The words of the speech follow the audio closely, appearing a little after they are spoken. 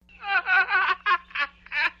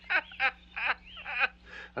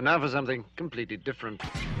And now for something completely different.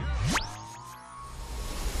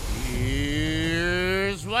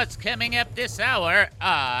 Here's what's coming up this hour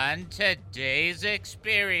on today's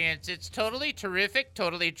experience. It's totally terrific,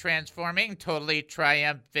 totally transforming, totally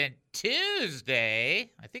triumphant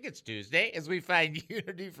Tuesday. I think it's Tuesday, as we find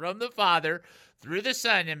unity from the Father through the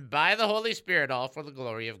Son and by the Holy Spirit, all for the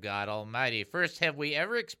glory of God Almighty. First, have we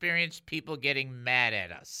ever experienced people getting mad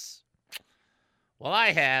at us? Well,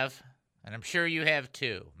 I have, and I'm sure you have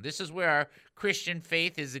too. This is where our Christian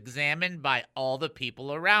faith is examined by all the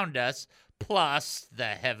people around us, plus the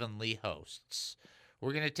heavenly hosts.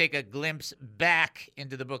 We're going to take a glimpse back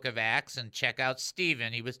into the book of Acts and check out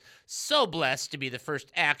Stephen. He was so blessed to be the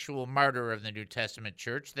first actual martyr of the New Testament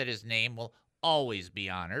church that his name will always be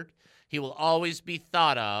honored. He will always be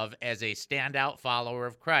thought of as a standout follower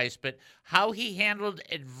of Christ, but how he handled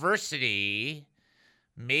adversity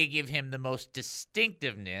may give him the most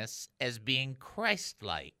distinctiveness as being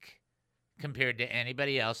Christ-like compared to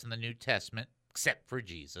anybody else in the New Testament except for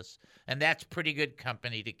Jesus, and that's pretty good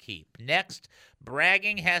company to keep. Next,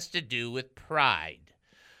 bragging has to do with pride.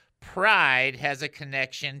 Pride has a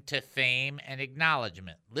connection to fame and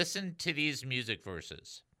acknowledgement. Listen to these music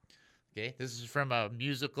verses. Okay, this is from a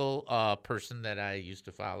musical person that I used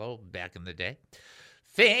to follow back in the day.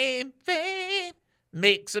 Fame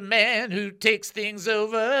makes a man who takes things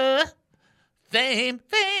over. Fame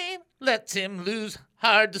lets him lose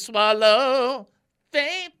hard to swallow.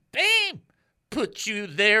 Fame puts you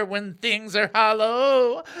there when things are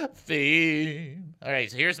hollow. Fame. All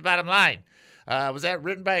right, so here's the bottom line. Was that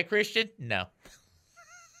written by a Christian? No.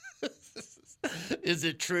 Is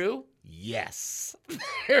it true? Yes.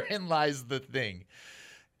 Therein lies the thing.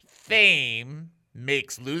 Fame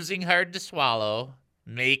makes losing hard to swallow,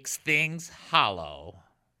 makes things hollow,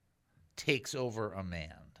 takes over a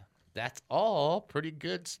man. That's all pretty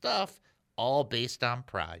good stuff, all based on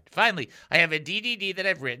pride. Finally, I have a DDD that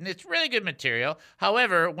I've written. It's really good material.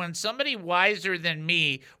 However, when somebody wiser than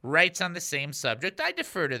me writes on the same subject, I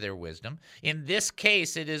defer to their wisdom. In this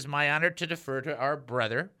case, it is my honor to defer to our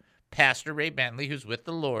brother, Pastor Ray Bentley, who's with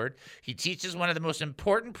the Lord. He teaches one of the most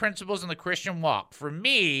important principles in the Christian walk. For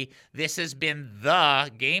me, this has been the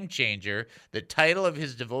game changer. The title of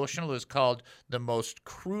his devotional is called The Most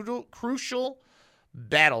Crucial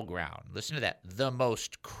Battleground. Listen to that. The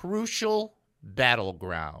Most Crucial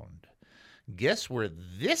Battleground. Guess where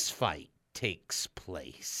this fight takes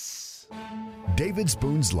place? David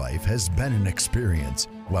Spoon's life has been an experience.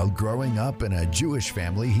 While growing up in a Jewish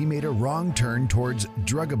family, he made a wrong turn towards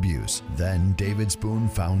drug abuse. Then David Spoon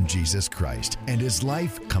found Jesus Christ, and his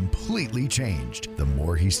life completely changed. The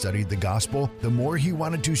more he studied the gospel, the more he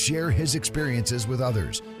wanted to share his experiences with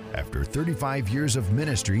others. After 35 years of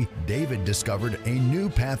ministry, David discovered a new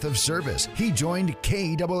path of service. He joined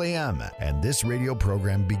KAAM, and this radio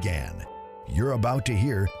program began. You're about to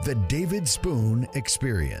hear the David Spoon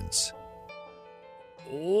Experience.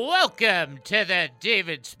 Welcome to the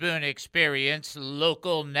David Spoon Experience,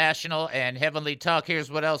 local, national, and heavenly talk.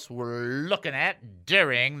 Here's what else we're looking at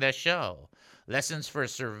during the show. Lessons for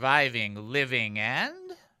surviving, living, and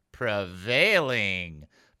prevailing.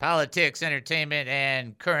 Politics, entertainment,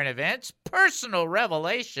 and current events, personal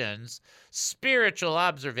revelations, spiritual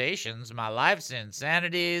observations, my life's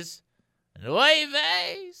insanities, and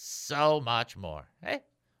so much more. Hey,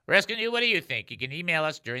 we're asking you, what do you think? You can email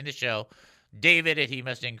us during the show,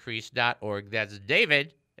 david@hemustincrease.org. That's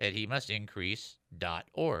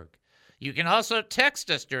david@hemustincrease.org. You can also text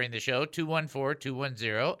us during the show,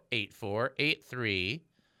 214-210-8483.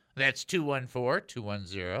 That's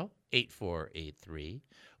 214-210-8483.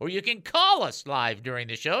 Or you can call us live during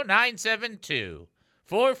the show,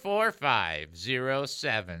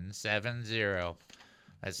 972-445-0770.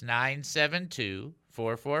 That's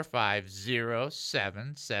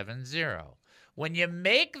 972-445-0770. When you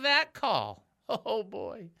make that call, oh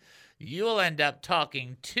boy, you'll end up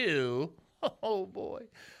talking to, oh boy,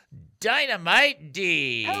 Dynamite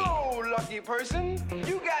D. Hello, lucky person.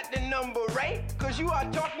 You got the number right, because you are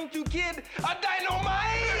talking to Kid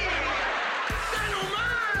Dynamite.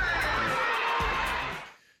 Dynamite!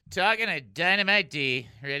 Talking to Dynamite D.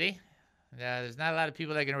 Ready? There's not a lot of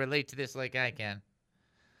people that can relate to this like I can.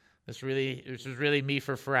 This was really me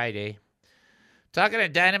for Friday. Talking to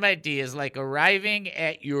Dynamite D is like arriving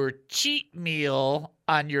at your cheat meal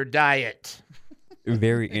on your diet.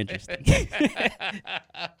 Very interesting.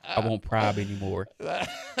 I won't probe anymore.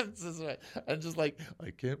 I'm just like,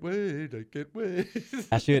 I can't wait.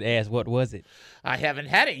 I should ask, what was it? I haven't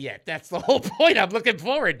had it yet. That's the whole point. I'm looking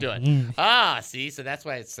forward to it. See, so that's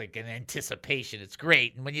why it's like an anticipation. It's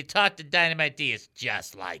great. And when you talk to Dynamite D, it's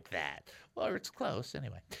just like that. Well, it's close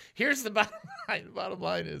anyway. Here's the bottom line. The bottom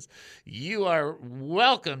line is you are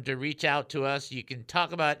welcome to reach out to us. You can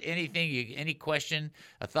talk about anything, any question,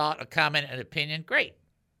 a thought, a comment, an opinion. Great.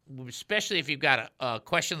 Especially if you've got a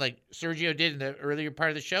question like Sergio did in the earlier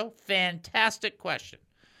part of the show. Fantastic question.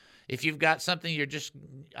 If you've got something you're just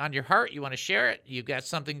on your heart, you want to share it, you've got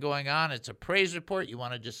something going on, it's a praise report, you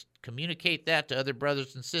want to just communicate that to other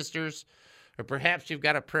brothers and sisters, or perhaps you've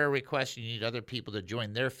got a prayer request, you need other people to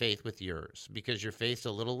join their faith with yours because your faith's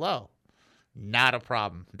a little low. Not a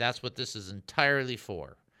problem. That's what this is entirely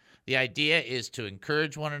for. The idea is to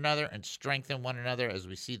encourage one another and strengthen one another as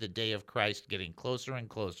we see the day of Christ getting closer and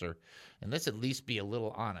closer. And let's at least be a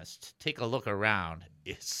little honest. Take a look around.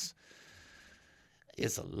 It's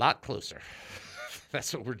a lot closer.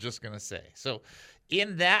 That's what we're just going to say. So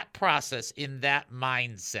in that process, in that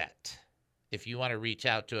mindset, if you want to reach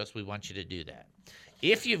out to us, we want you to do that.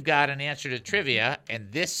 If you've got an answer to trivia,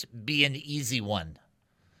 and this be an easy one,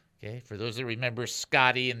 okay, for those that remember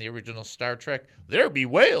Scotty in the original Star Trek, there be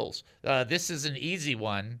whales. This is an easy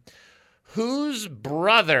one. Whose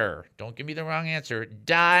brother, don't give me the wrong answer,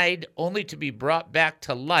 died only to be brought back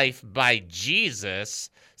to life by Jesus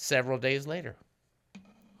several days later?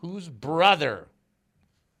 Whose brother?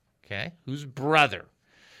 Okay, whose brother?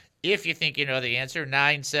 If you think you know the answer,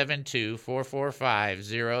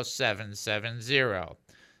 972-445-0770.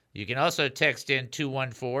 You can also text in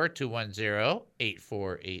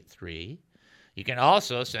 214-210-8483. You can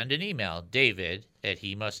also send an email,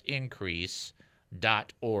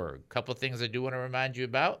 david@hemustincrease.org. Couple things I do want to remind you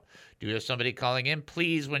about. Do you have somebody calling in?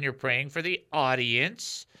 Please, when you're praying for the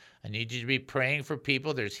audience, I need you to be praying for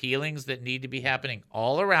people. There's healings that need to be happening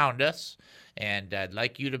all around us, and I'd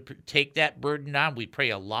like you to take that burden on. We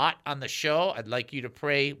pray a lot on the show. I'd like you to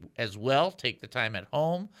pray as well. Take the time at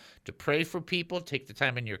home to pray for people. Take the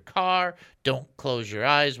time in your car. Don't close your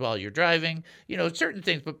eyes while you're driving. You know, certain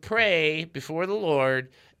things, but pray before the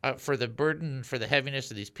Lord for the burden, for the heaviness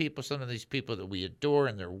of these people, some of these people that we adore,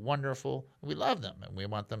 and they're wonderful. We love them, and we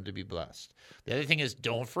want them to be blessed. The other thing is,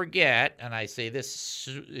 don't forget, and I say this,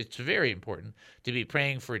 it's very important, to be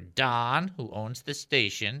praying for Don, who owns the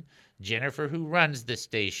station, Jennifer, who runs the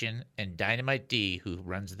station, and Dynamite D, who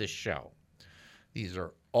runs this show. These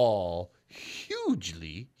are all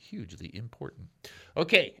hugely, hugely important.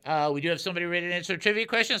 Okay, we do have somebody ready to answer a trivia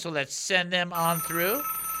question, so let's send them on through.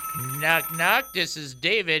 Knock, knock. This is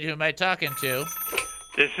David. Who am I talking to?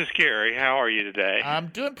 This is Gary. How are you today? I'm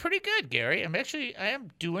doing pretty good, Gary. I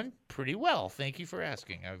am doing pretty well. Thank you for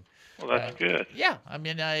asking. Well, that's good. Yeah, I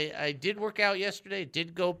mean, I did work out yesterday. It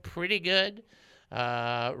did go pretty good,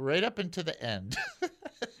 right up into the end.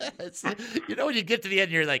 You know, when you get to the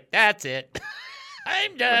end, you're like, that's it.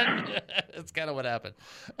 I'm done. That's kind of what happened.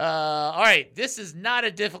 All right. This is not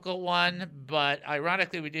a difficult one, but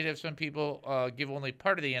ironically, we did have some people give only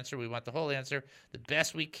part of the answer. We want the whole answer the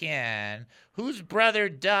best we can. Whose brother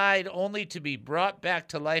died only to be brought back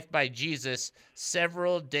to life by Jesus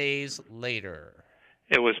several days later?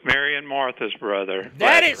 It was Mary and Martha's brother.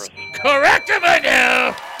 That Lazarus. is correct,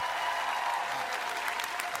 Emmanuel.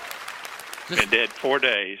 Been dead 4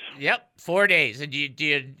 days. Yep, 4 days. And do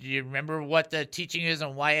you remember what the teaching is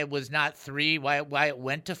on why it was not 3? Why it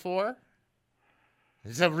went to 4?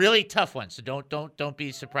 It's a really tough one, so don't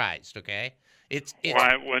be surprised. Okay, it's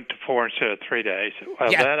why it went to 4 instead of 3 days.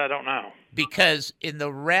 Well, yeah, that I don't know. Because in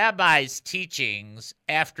the rabbis' teachings,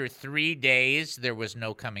 after 3 days, there was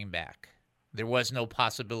no coming back. There was no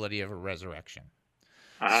possibility of a resurrection.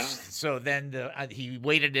 So then he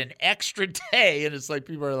waited an extra day, and it's like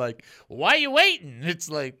people are like, why are you waiting?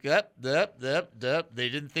 It's like, up. They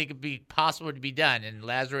didn't think it'd be possible to be done, and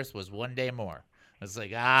Lazarus was 1 day more. It's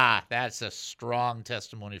like, that's a strong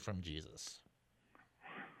testimony from Jesus.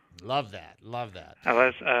 Love that.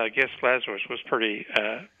 I guess Lazarus was pretty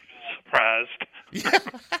surprised.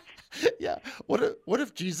 Yeah. What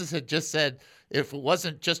if Jesus had just said, if it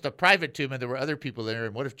wasn't just a private tomb and there were other people there,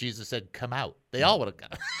 and what if Jesus said, come out? They all would have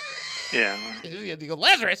come. Yeah. You go,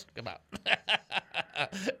 Lazarus, come out.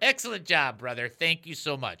 Excellent job, brother. Thank you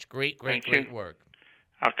so much. Great work.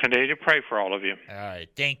 I'll continue to pray for all of you. All right.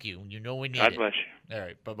 Thank you. You know we need God it. bless you. All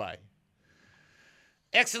right. Bye-bye.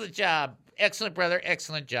 Excellent job. Excellent, brother.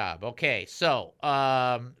 Excellent job. Okay, so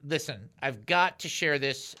listen, I've got to share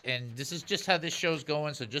this, and this is just how this show's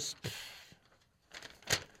going, so just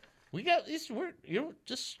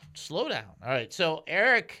just slow down. All right, so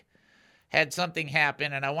Eric had something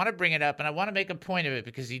happen, and I want to bring it up, and I want to make a point of it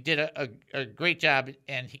because he did a great job,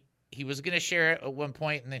 and he was going to share it at one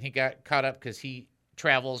point, and then he got caught up because he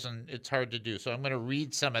travels, and it's hard to do. So I'm going to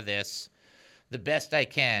read some of this the best I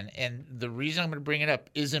can. And the reason I'm going to bring it up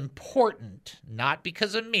is important, not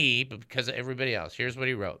because of me, but because of everybody else. Here's what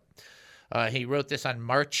he wrote. He wrote this on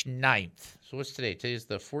March 9th. So what's today? Today's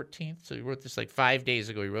the 14th. So he wrote this like 5 days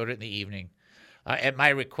ago. He wrote it in the evening at my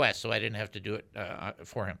request, so I didn't have to do it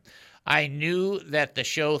for him. I knew that the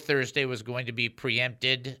show Thursday was going to be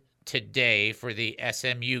preempted today for the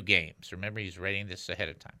SMU games. Remember, he's writing this ahead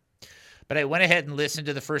of time. But I went ahead and listened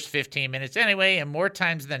to the first 15 minutes anyway, and more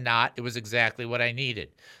times than not, it was exactly what I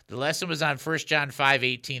needed. The lesson was on 1 John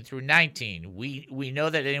 5:18 through 19. We know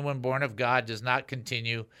that anyone born of God does not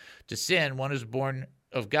continue to sin. One who's born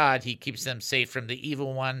of God, he keeps them safe from the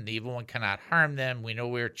evil one. The evil one cannot harm them. We know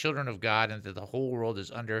we are children of God and that the whole world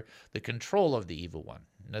is under the control of the evil one.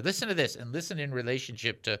 Now listen to this, and listen in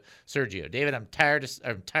relationship to Sergio. David, I'm tired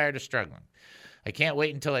of struggling. I can't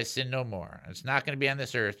wait until I sin no more. It's not going to be on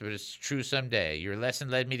this earth, but it's true someday. Your lesson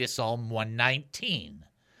led me to Psalm 119.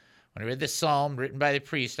 When I read this psalm written by the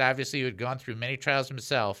priest, obviously who had gone through many trials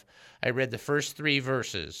himself, I read the first 3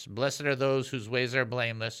 verses. Blessed are those whose ways are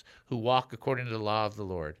blameless, who walk according to the law of the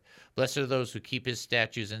Lord. Blessed are those who keep his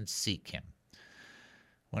statutes and seek him.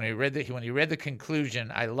 When he read the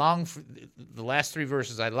conclusion, I long for the last 3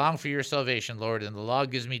 verses. I long for your salvation, Lord, and the law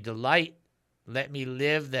gives me delight. Let me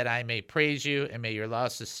live that I may praise you, and may your law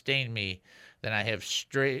sustain me, when I have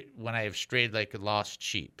strayed like a lost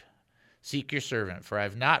sheep. Seek your servant, for I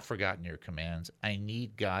have not forgotten your commands. I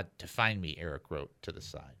need God to find me, Eric wrote to the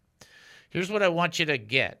side. Here's what I want you to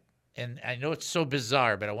get, and I know it's so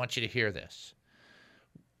bizarre, but I want you to hear this.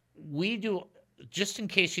 We do, just in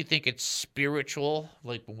case you think it's spiritual,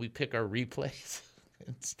 like when we pick our replays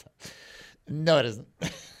and stuff. No, it isn't.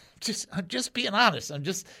 I'm just being honest.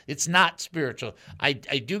 It's not spiritual. I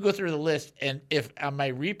do go through the list, and if on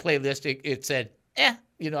my replay list it said, I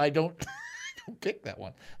don't pick that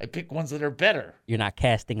one. I pick ones that are better. You're not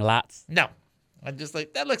casting lots? No. I'm just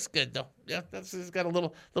like, that looks good, though. Yeah, it's got a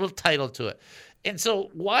little title to it. And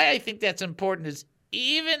so why I think that's important is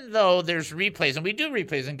even though there's replays, and we do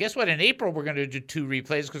replays, and guess what? In April, we're going to do 2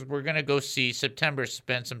 replays because we're going to go see September,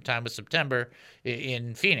 spend some time with September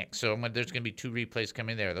in Phoenix. So there's going to be 2 replays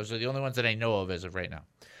coming there. Those are the only ones that I know of as of right now.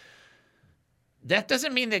 That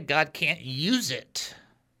doesn't mean that God can't use it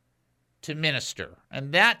to minister.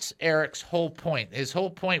 And that's Eric's whole point. His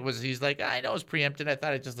whole point was he's like, I know it's preempted. I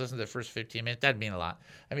thought I just listened to the first 15 minutes. That'd mean a lot.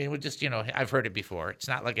 I mean, we just, I've heard it before. It's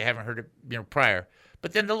not like I haven't heard it, prior.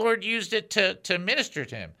 But then the Lord used it to minister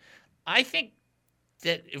to him. I think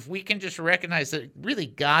that if we can just recognize that really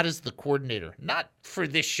God is the coordinator, not for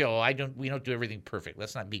this show. We don't do everything perfect.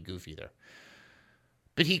 Let's not be goofy there.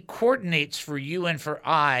 But he coordinates for you and for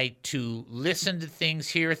I to listen to things,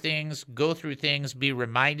 hear things, go through things, be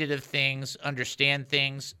reminded of things, understand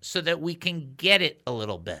things, so that we can get it a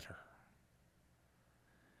little better.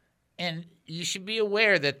 And you should be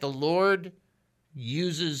aware that the Lord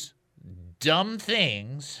uses dumb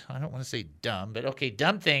things, I don't want to say dumb, but okay,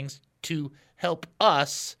 dumb things to help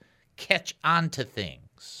us catch on to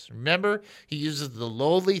things. Remember, he uses the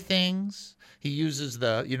lowly things. He uses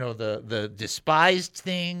the despised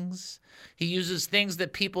things. He uses things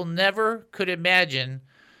that people never could imagine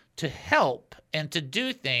to help and to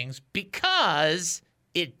do things because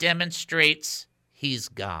it demonstrates he's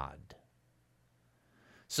God.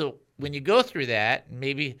 So when you go through that,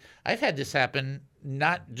 maybe I've had this happen,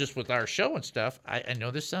 not just with our show and stuff. I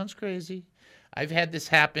know this sounds crazy. I've had this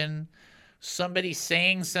happen. Somebody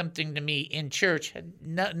saying something to me in church,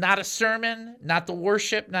 not a sermon, not the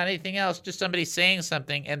worship, not anything else, just somebody saying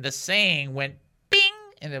something, and the saying went bing,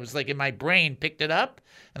 and it was like in my brain picked it up,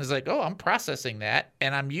 and I was like, oh, I'm processing that,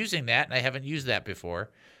 and I'm using that, and I haven't used that before,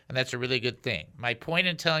 and that's a really good thing. My point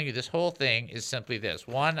in telling you this whole thing is simply this.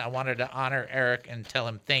 1, I wanted to honor Eric and tell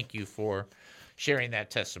him thank you for sharing that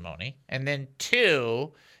testimony, and then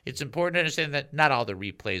 2, it's important to understand that not all the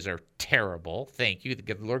replays are terrible. Thank you.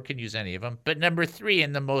 The Lord can use any of them. But number 3,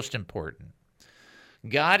 and the most important,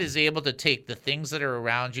 God is able to take the things that are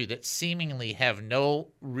around you that seemingly have no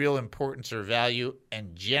real importance or value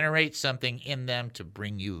and generate something in them to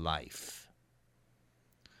bring you life.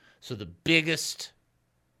 So the biggest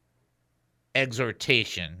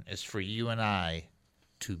exhortation is for you and I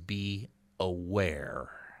to be aware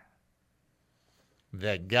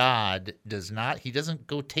that God doesn't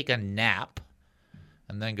go take a nap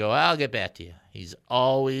and then go, I'll get back to you. He's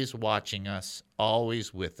always watching us,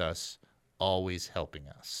 always with us, always helping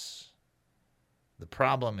us. The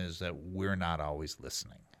problem is that we're not always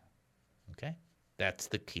listening. Okay? That's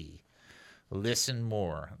the key. Listen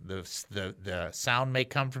more. The sound may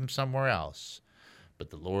come from somewhere else, but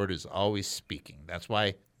the Lord is always speaking. That's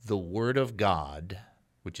why the Word of God,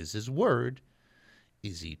 which is His Word,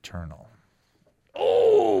 is eternal.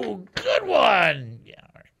 Ooh, good one. Yeah.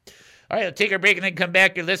 All right, we'll take our break and then come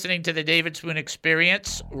back. You're listening to the David Spoon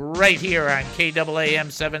Experience right here on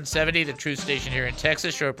KAAM 770, the truth station here in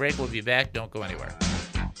Texas. Short break. We'll be back. Don't go anywhere.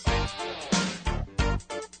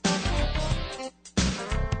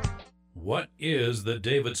 What is the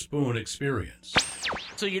David Spoon Experience?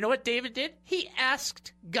 So you know what David did? He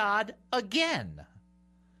asked God again.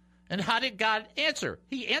 And how did God answer?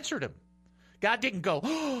 He answered him. God didn't go,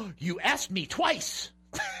 oh, you asked me twice.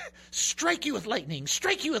 Strike you with lightning.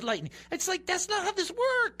 Strike you with lightning. It's like, that's not how this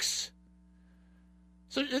works.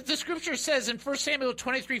 So the scripture says in 1 Samuel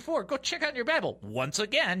 23:4, go check out your Bible. Once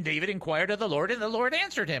again, David inquired of the Lord, and the Lord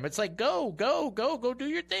answered him. It's like, go do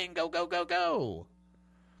your thing. Go.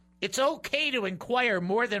 It's okay to inquire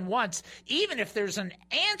more than once, even if there's an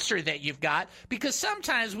answer that you've got, because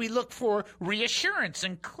sometimes we look for reassurance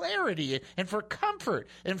and clarity and for comfort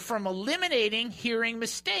and from eliminating hearing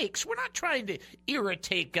mistakes. We're not trying to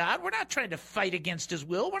irritate God. We're not trying to fight against his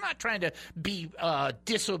will. We're not trying to be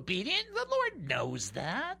disobedient. The Lord knows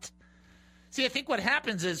that. See, I think what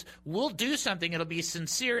happens is we'll do something, it'll be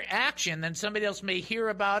sincere action, then somebody else may hear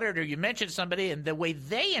about it, or you mention somebody, and the way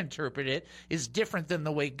they interpret it is different than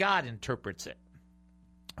the way God interprets it.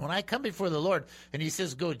 When I come before the Lord and he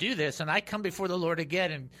says, go do this, and I come before the Lord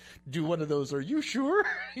again and do one of those, are you sure?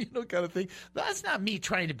 Kind of thing. That's not me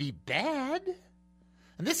trying to be bad.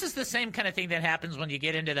 And this is the same kind of thing that happens when you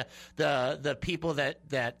get into the people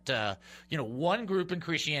that one group in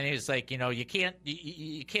Christianity is like, you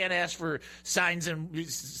can't ask for signs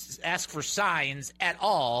at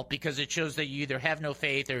all because it shows that you either have no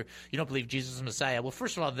faith or you don't believe Jesus is Messiah. Well,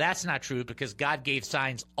 first of all, that's not true because God gave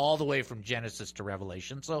signs all the way from Genesis to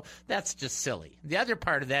Revelation, so that's just silly. The other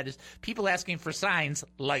part of that is people asking for signs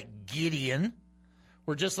like Gideon.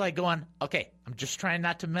 We're just like going, okay, I'm just trying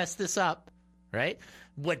not to mess this up, right?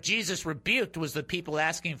 What Jesus rebuked was the people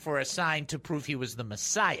asking for a sign to prove he was the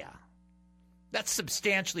Messiah. That's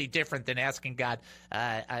substantially different than asking God,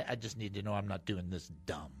 I just need to know I'm not doing this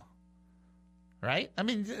dumb. Right? I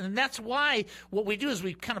mean, and that's why what we do is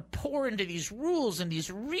we kind of pour into these rules and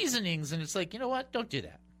these reasonings, and it's like, you know what? Don't do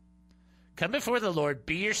that. Come before the Lord,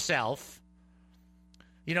 be yourself.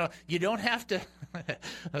 You don't have to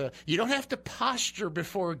you don't have to posture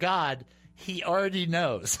before God. He already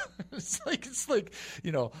knows. It's like,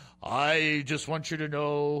 I just want you to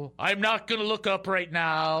know I'm not going to look up right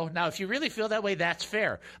now. Now, if you really feel that way, that's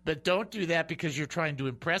fair. But don't do that because you're trying to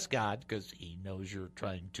impress God, because he knows you're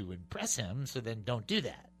trying to impress him. So then don't do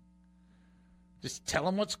that. Just tell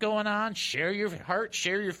him what's going on. Share your heart.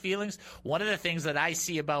 Share your feelings. One of the things that I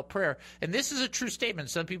see about prayer, and this is a true statement.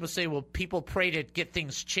 Some people say, well, people pray to get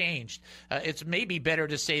things changed. It's maybe better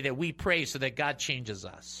to say that we pray so that God changes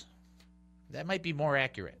us. That might be more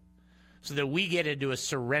accurate, so that we get into a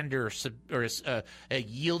surrender or a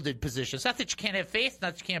yielded position. It's not that you can't have faith,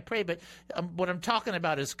 not that you can't pray, but what I'm talking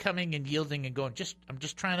about is coming and yielding and going, I'm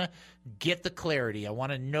just trying to get the clarity. I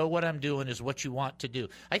want to know what I'm doing is what you want to do.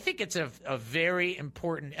 I think it's a very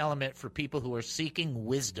important element for people who are seeking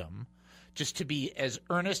wisdom, just to be as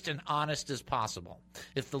earnest and honest as possible.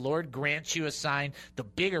 If the Lord grants you a sign, the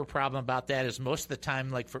bigger problem about that is most of the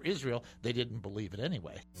time, like for Israel, they didn't believe it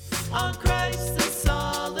anyway. On Christ the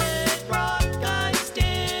solid rock I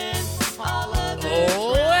stand.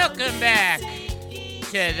 Welcome back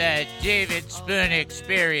to the David Spoon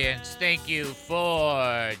Experience. Thank you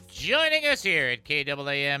for joining us here at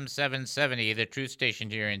KAAM 770, the truth station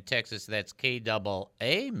here in Texas. That's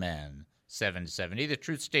KAAM 770, the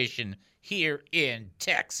truth station here in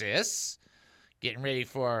Texas. Getting ready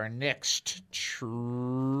for our next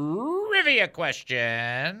trivia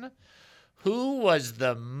question. Who was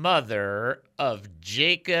the mother of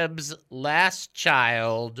Jacob's last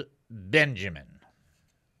child, Benjamin?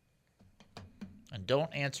 And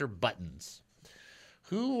don't answer buttons.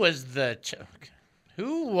 Who was the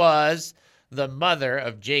mother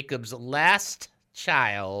of Jacob's last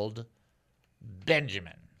child,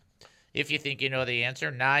 Benjamin? If you think you know the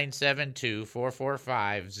answer,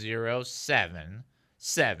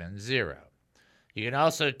 972-445-0770. You can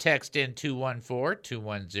also text in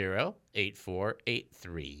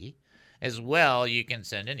 214-210-8483. As well, you can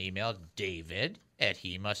send an email,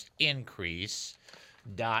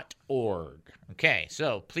 david@hemustincrease.org. Okay,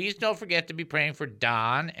 so please don't forget to be praying for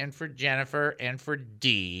Don and for Jennifer and for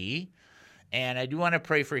Dee. And I do want to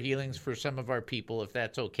pray for healings for some of our people, if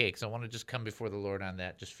that's okay, because I want to just come before the Lord on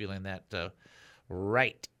that, just feeling that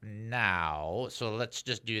right now. So let's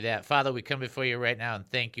just do that. Father, we come before you right now and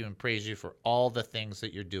thank you and praise you for all the things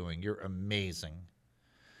that you're doing. You're amazing.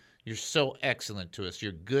 You're so excellent to us.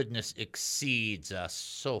 Your goodness exceeds us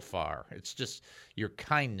so far. It's just your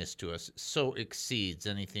kindness to us so exceeds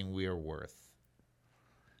anything we are worth.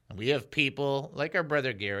 And we have people like our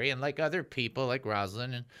brother Gary and like other people like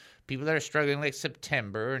Rosalind and people that are struggling like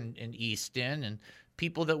September and Easton and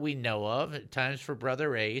people that we know of at times for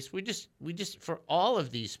Brother Ace. We just for all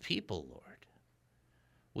of these people, Lord,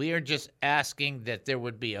 we are just asking that there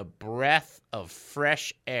would be a breath of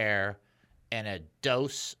fresh air and a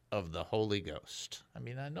dose of the Holy Ghost. I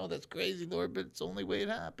mean, I know that's crazy, Lord, but it's the only way it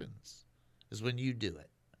happens is when you do it.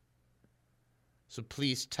 So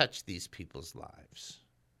please touch these people's lives.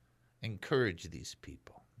 Encourage these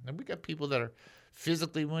people. And we got people that are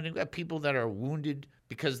physically wounded. We got people that are wounded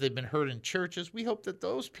because they've been hurt in churches. We hope that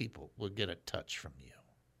those people will get a touch from you.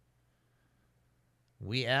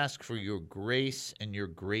 We ask for your grace and your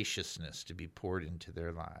graciousness to be poured into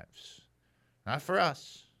their lives. Not for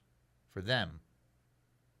us, for them.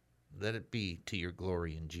 Let it be to your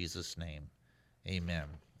glory in Jesus' name. Amen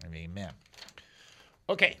and amen.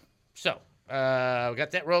 Okay, so we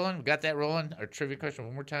got that rolling. Our trivia question,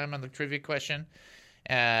 one more time on the trivia question.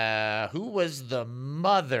 Who was the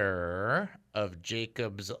mother of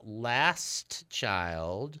Jacob's last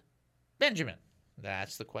child, Benjamin?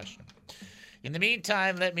 That's the question. In the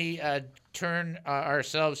meantime, let me turn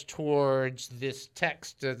ourselves towards this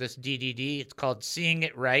text, this DDD. It's called Seeing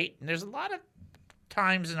It Right. And there's a lot of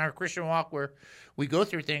times in our Christian walk where we go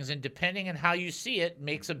through things, and depending on how you see it,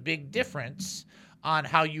 makes a big difference on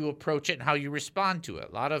how you approach it and how you respond to it.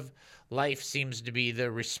 A lot of life seems to be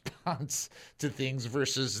the response to things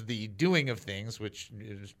versus the doing of things, which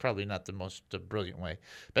is probably not the most brilliant way.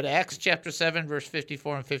 But Acts chapter 7, verse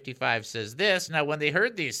 54 and 55 says this, "Now when they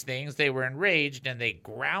heard these things, they were enraged, and they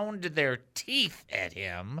ground their teeth at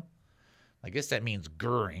him." I guess that means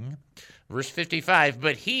gurring. Verse 55,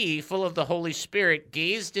 "But he, full of the Holy Spirit,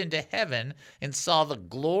 gazed into heaven and saw the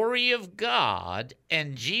glory of God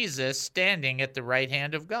and Jesus standing at the right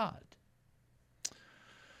hand of God."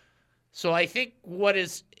 So I think what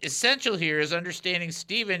is essential here is understanding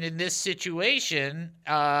Stephen in this situation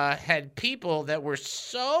had people that were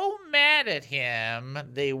so mad at him,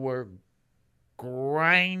 they were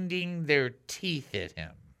grinding their teeth at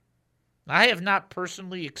him. I have not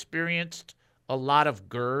personally experienced a lot of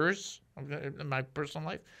gurs in my personal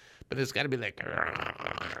life, but it's got to be like,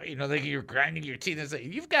 like you're grinding your teeth. It's like,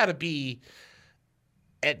 you've got to be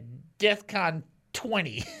at DEFCON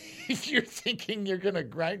 20 if you're thinking you're going to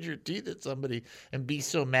grind your teeth at somebody and be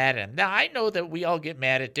so mad at them. Now, I know that we all get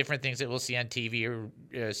mad at different things that we'll see on TV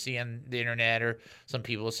or see on the internet, or some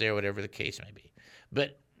people will say, or whatever the case may be.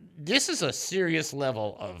 But this is a serious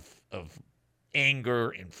level of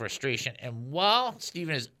anger and frustration. And while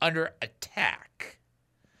Stephen is under attack,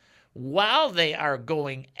 while they are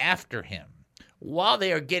going after him, while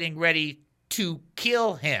they are getting ready to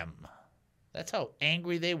kill him, that's how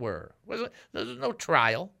angry they were. There's no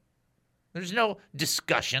trial. There's no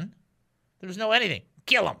discussion. There's no anything.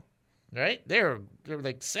 Kill him, right? They're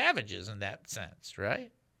like savages in that sense,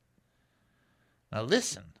 right? Now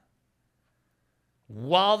listen.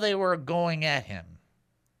 While they were going at him,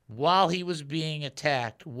 while he was being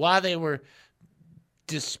attacked, while they were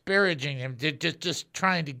disparaging him, just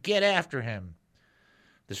trying to get after him,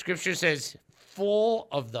 the scripture says, full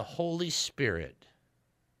of the Holy Spirit,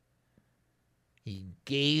 he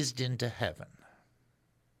gazed into heaven.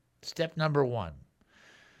 Step number one.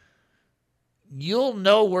 You'll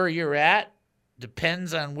know where you're at,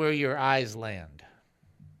 depends on where your eyes land.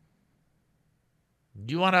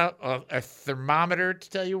 Do you want a thermometer to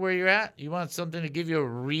tell you where you're at? You want something to give you a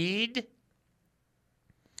read?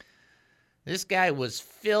 This guy was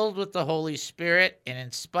filled with the Holy Spirit, and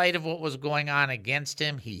in spite of what was going on against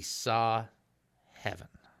him, he saw heaven.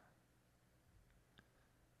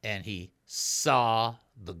 And he saw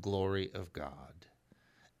the glory of God.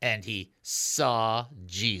 And he saw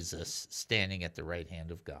Jesus standing at the right hand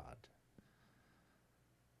of God.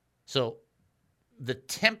 So the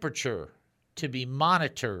temperature to be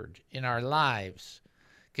monitored in our lives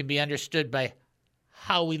can be understood by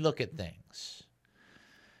how we look at things.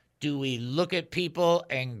 Do we look at people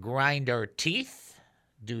and grind our teeth?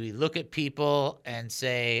 Do we look at people and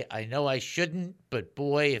say, I know I shouldn't, but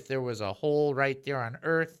boy, if there was a hole right there on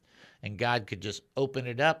earth and God could just open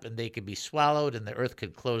it up and they could be swallowed and the earth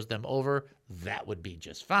could close them over, that would be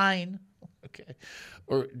just fine. Okay.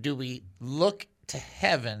 Or do we look to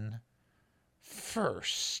heaven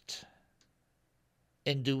first?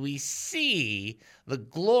 And do we see the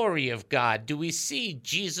glory of God? Do we see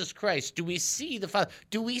Jesus Christ? Do we see the Father?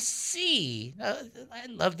 Do we see? I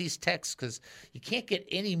love these texts because you can't get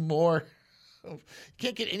any more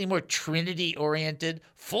Can't get any more Trinity-oriented,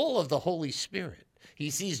 full of the Holy Spirit. He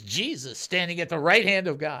sees Jesus standing at the right hand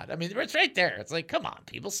of God. I mean, it's right there. It's like, come on,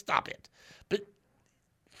 people, stop it. But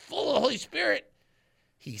full of the Holy Spirit,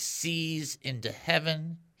 he sees into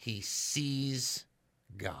heaven. He sees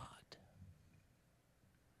God.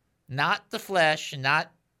 Not the flesh,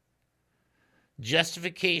 not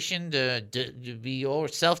justification to be or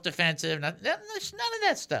self-defensive. None of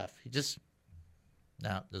that stuff. He just,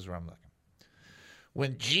 no, this is where I'm looking.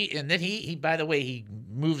 And then he, by the way, he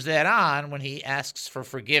moves that on when he asks for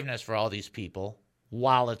forgiveness for all these people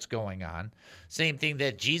while it's going on. Same thing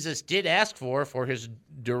that Jesus did ask for his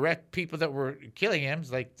direct people that were killing him. It's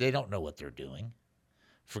like, they don't know what they're doing.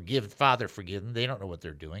 Father, forgive them. They don't know what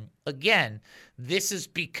they're doing. Again, this is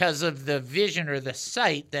because of the vision or the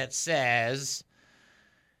sight that says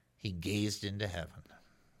he gazed into heaven.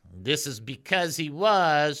 This is because he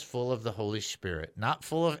was full of the Holy Spirit, not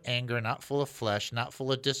full of anger, not full of flesh, not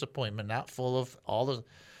full of disappointment, not full of all the,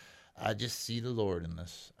 I just see the Lord in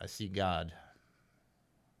this. I see God.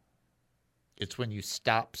 It's when you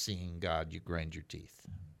stop seeing God, you grind your teeth.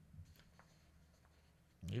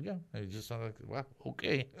 There you go. It's just like, well,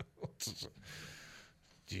 okay.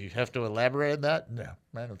 Do you have to elaborate on that? No,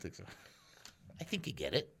 I don't think so. I think you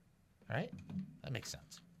get it. All right? That makes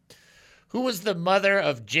sense. Who was the mother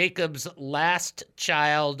of Jacob's last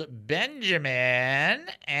child, Benjamin?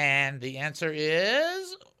 And the answer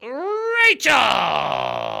is Rachel.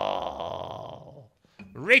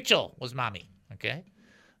 Rachel was mommy, okay,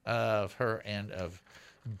 of her and of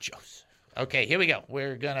Joseph. Okay, here we go.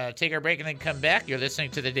 We're going to take our break and then come back. You're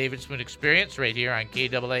listening to the David Spoon Experience right here on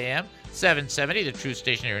KAAM 770, the true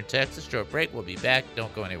station here in Texas. Short break. We'll be back.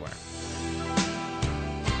 Don't go anywhere.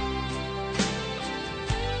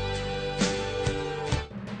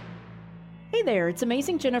 Hey there, it's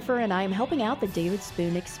Amazing Jennifer, and I am helping out the David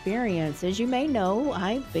Spoon Experience. As you may know,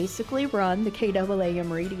 I basically run the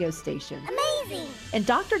KAAM radio station. Amazing! And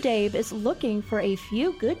Dr. Dave is looking for a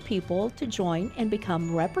few good people to join and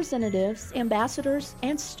become representatives, ambassadors,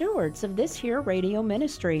 and stewards of this here radio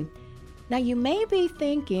ministry. Now, you may be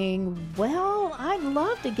thinking, well, I'd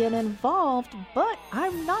love to get involved, but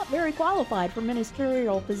I'm not very qualified for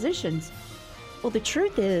ministerial positions. Well, the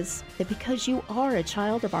truth is that because you are a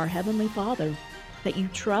child of our Heavenly Father, that you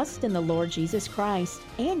trust in the Lord Jesus Christ,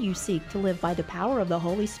 and you seek to live by the power of the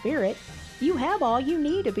Holy Spirit, you have all you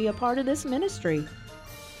need to be a part of this ministry.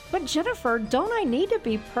 But Jennifer, don't I need to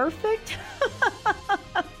be perfect?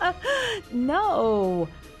 No.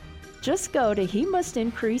 Just go to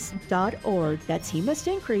HeMustIncrease.org. That's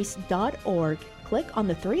HeMustIncrease.org. Click on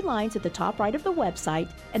the 3 lines at the top right of the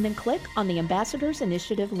website, and then click on the Ambassadors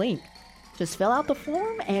Initiative link. Just fill out the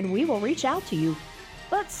form and we will reach out to you.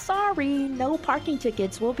 But sorry, no parking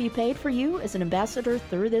tickets will be paid for you as an ambassador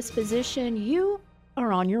through this position. You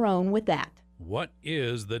are on your own with that. What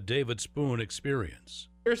is the David Spoon Experience?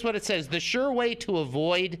 Here's what it says. The sure way to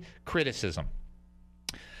avoid criticism.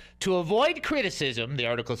 To avoid criticism, the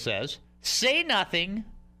article says, say nothing,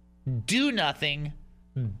 do nothing,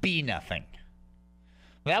 be nothing.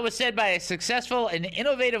 That was said by a successful and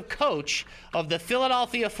innovative coach of the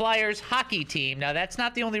Philadelphia Flyers hockey team. Now, that's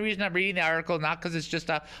not the only reason I'm reading the article, not because it's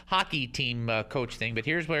just a hockey team coach thing, but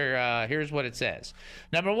here's what it says.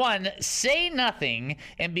 Number 1, say nothing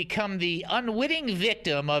and become the unwitting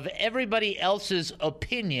victim of everybody else's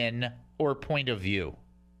opinion or point of view.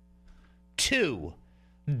 2,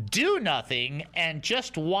 do nothing and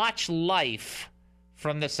just watch life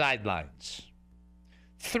from the sidelines.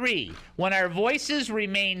 3, when our voices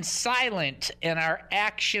remain silent and our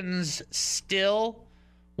actions still,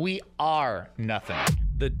 we are nothing.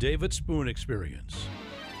 The David Spoon Experience.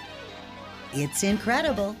 It's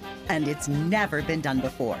incredible, and it's never been done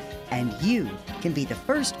before. And you can be the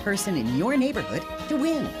first person in your neighborhood to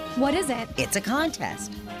win. What is it? It's a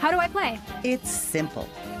contest. How do I play? It's simple,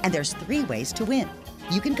 and there's 3 ways to win.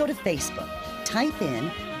 You can go to Facebook, type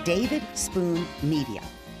in David Spoon Media,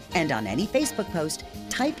 and on any Facebook post,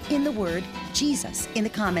 type in the word Jesus in the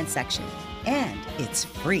comments section, and it's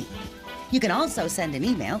free. You can also send an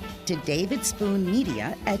email to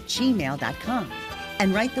davidspoonmedia@gmail.com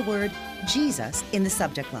and write the word Jesus in the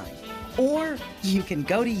subject line. Or you can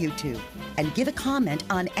go to YouTube and give a comment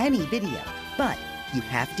on any video, but you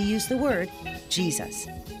have to use the word Jesus.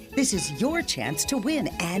 This is your chance to win,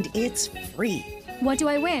 and it's free. What do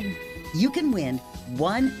I win? You can win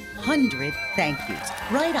 100 thank yous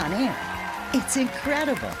right on air. It's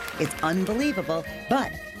incredible. It's unbelievable,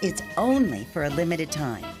 but it's only for a limited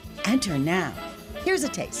time. Enter now. Here's a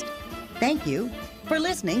taste. Thank you for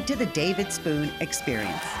listening to the David Spoon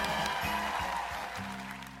Experience.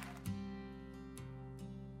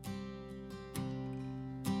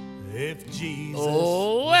 If Jesus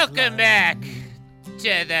Welcome back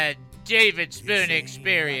to the David Spoon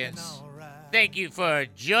Experience. Thank you for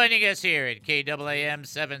joining us here at KAAM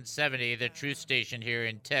 770, the truth station here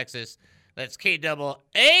in Texas. That's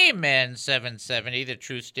KAAM 770, the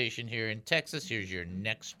truth station here in Texas. Here's your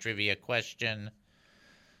next trivia question.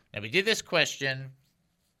 Now, we did this question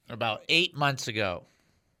about 8 months ago,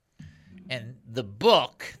 and the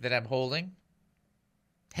book that I'm holding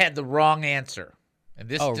had the wrong answer. And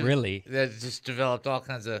this really? That just developed all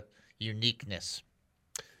kinds of uniqueness.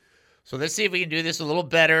 So let's see if we can do this a little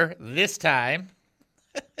better this time.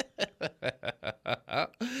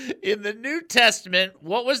 In the New Testament,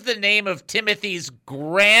 what was the name of Timothy's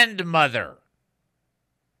grandmother?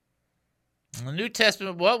 In the New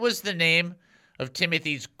Testament, what was the name of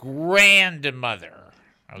Timothy's grandmother?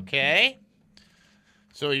 Okay?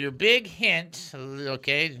 So your big hint,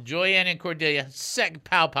 okay, Joyanne and Cordelia,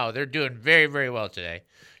 pow, they're doing very, very well today.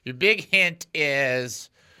 Your big hint is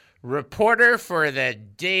reporter for the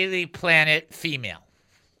Daily Planet female.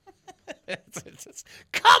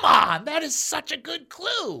 Come on, that is such a good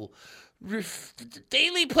clue.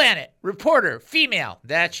 Daily Planet, reporter, female.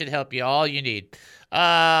 That should help you all you need.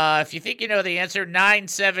 If you think you know the answer,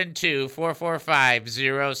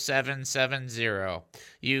 972-445-0770.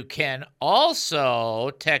 You can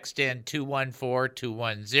also text in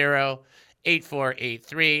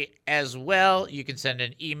 214-210-8483. As well, you can send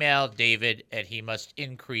an email,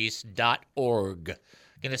 david@hemustincrease.org.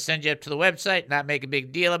 Going to send you up to the website, not make a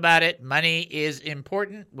big deal about it. Money is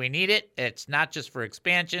important. We need it. It's not just for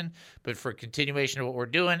expansion, but for continuation of what we're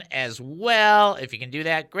doing as well. If you can do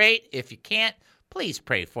that, great. If you can't, please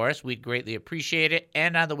pray for us. We'd greatly appreciate it.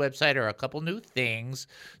 And on the website are a couple new things.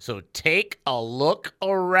 So take a look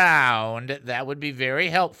around. That would be very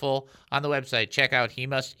helpful on the website. Check out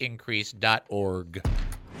hemustincrease.org.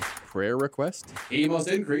 Prayer request?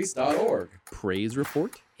 HeMustIncrease.org. Praise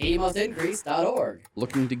report? HeMustIncrease.org.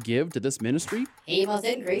 Looking to give to this ministry?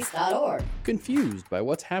 HeMustIncrease.org. Confused by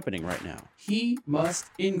what's happening right now?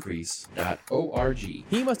 HeMustIncrease.org.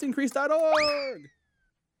 HeMustIncrease.org.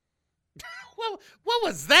 What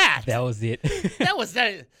was that? That was it. That was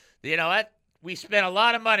that. You know what? We spent a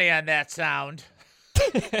lot of money on that sound.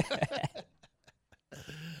 I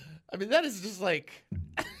mean, that is just like...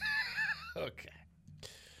 Okay.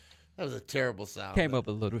 That was a terrible sound. Came up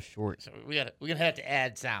a little short. So we're gonna have to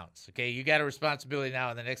add sounds. Okay, you got a responsibility now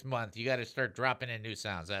in the next month. You got to start dropping in new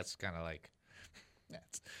sounds. That's kind of like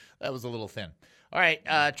that was a little thin. All right,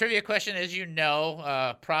 trivia question. As you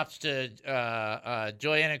know, props to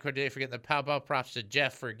Joyanne and Cordelia for getting the pow. Props to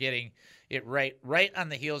Jeff for getting it right on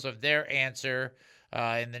the heels of their answer.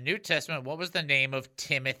 In the New Testament, what was the name of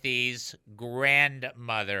Timothy's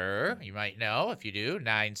grandmother? You might know. If you do,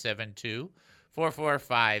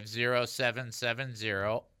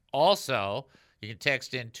 972-445-0770. Also, you can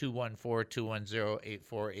text in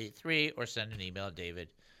 214-210-8483 or send an email,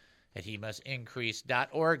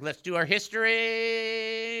 david@hemustincrease.org. Let's do our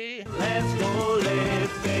history. Let's go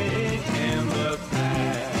living in the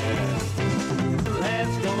past.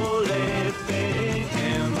 Let's go living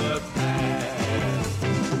in the past.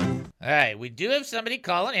 All right, we do have somebody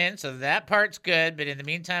calling in, so that part's good. But in the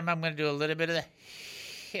meantime, I'm going to do a little bit of the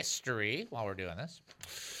history while we're doing this.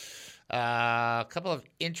 A couple of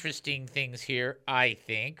interesting things here, I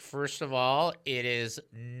think. First of all, it is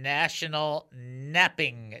National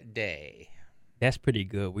Napping Day. That's pretty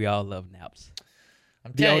good. We all love naps.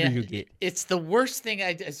 I'm The telling older you, you get. it's the worst thing.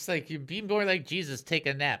 It's like you be more like Jesus, take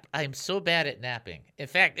a nap. I'm so bad at napping. In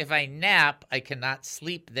fact, if I nap, I cannot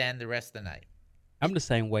sleep then the rest of the night. I'm the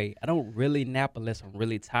same way. I don't really nap unless I'm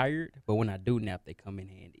really tired, but when I do nap, they come in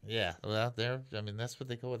handy. Yeah, well, that's what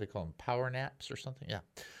they call them, power naps or something. Yeah.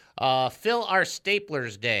 Fill our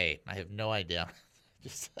Staplers Day. I have no idea.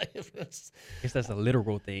 I guess that's a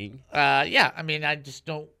literal thing. Yeah, I mean, I just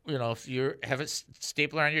don't, if you have a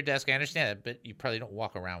stapler on your desk, I understand it, but you probably don't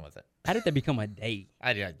walk around with it. How did that become a day?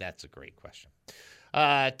 That's a great question.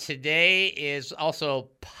 Today is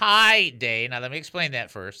also Pi Day. Now, let me explain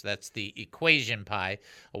that first. That's the equation pi.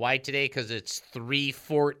 Why today? Because it's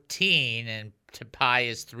 314, and pi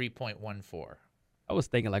is 3.14. I was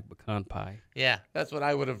thinking like pecan pie. Yeah, that's what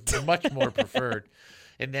I would have much more preferred.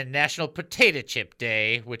 And then National Potato Chip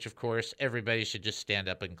Day, which, of course, everybody should just stand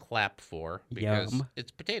up and clap for because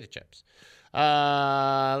it's potato chips.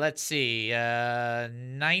 Let's see.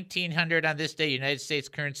 1900 on this day, United States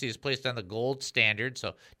currency is placed on the gold standard. So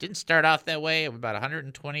it didn't start off that way. About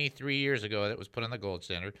 123 years ago, that was put on the gold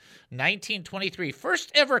standard. 1923, first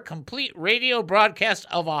ever complete radio broadcast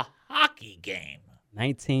of a hockey game.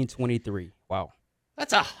 1923. Wow.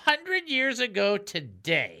 That's 100 years ago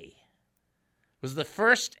today. was the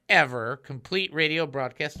first ever complete radio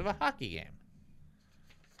broadcast of a hockey game.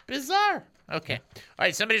 Bizarre. Okay. All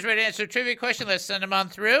right, somebody's ready to answer a trivia question. Let's send them on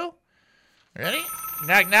through. Ready?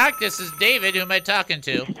 Knock, knock. This is David. Who am I talking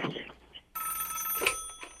to?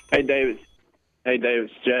 Hey, David. Hey, David.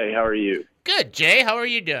 It's Jay. How are you? Good, Jay. How are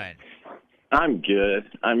you doing? I'm good.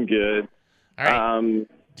 I'm good. All right.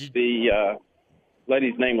 The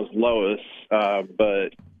lady's name was Lois, but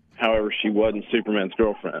however, she wasn't Superman's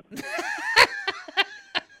girlfriend.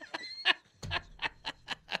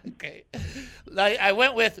 Okay. I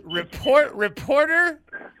went with reporter,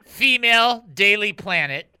 female, Daily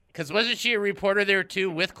Planet, because wasn't she a reporter there too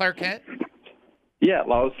with Clark Kent? Yeah,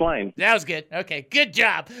 Lois Lane. That was good. Okay, good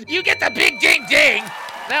job. You get the big ding ding.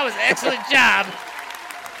 That was an excellent job.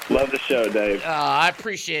 Love the show, Dave. I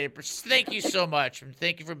appreciate it. Thank you so much, and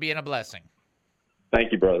thank you for being a blessing.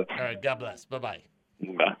 Thank you, brother. All right, God bless. Bye-bye.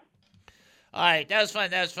 Bye. All right, that was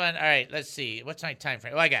fun. That was fun. All right, let's see. What's my time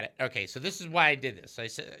frame? Oh, I got it. Okay, so this is why I did this. I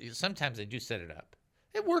said sometimes I do set it up.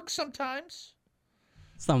 It works sometimes.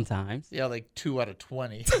 Sometimes. Yeah, like 2 out of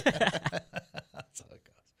 20. That's how it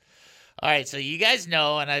goes. All right, so you guys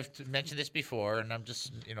know, and I've mentioned this before, and I'm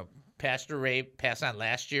just, Pastor Ray passed on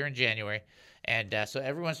last year in January, and so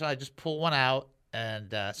every once in a while I just pull one out,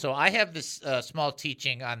 and so I have this small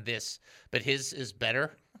teaching on this, but his is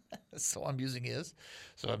better, so I'm using his.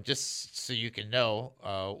 So I'm just so you can know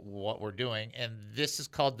what we're doing, and this is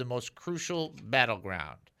called the most crucial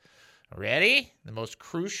battleground. Ready? The most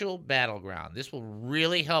crucial battleground. This will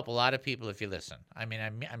really help a lot of people if you listen. I mean,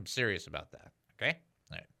 I'm serious about that. Okay?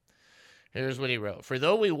 All right. Here's what he wrote. For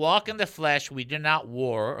though we walk in the flesh, we do not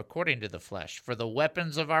war according to the flesh. For the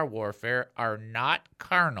weapons of our warfare are not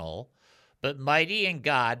carnal, but mighty in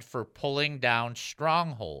God for pulling down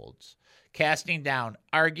strongholds, casting down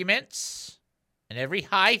arguments, and every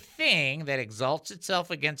high thing that exalts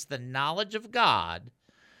itself against the knowledge of God,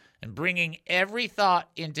 and bringing every thought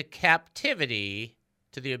into captivity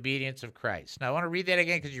to the obedience of Christ. Now, I want to read that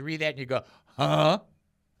again because you read that and you go, huh?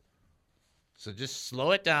 So just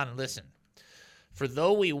slow it down and listen. For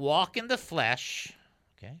though we walk in the flesh,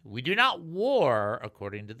 okay, we do not war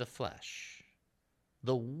according to the flesh.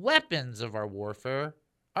 The weapons of our warfare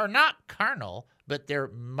are not carnal, but they're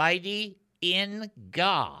mighty in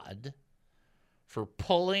God for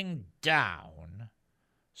pulling down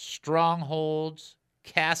strongholds,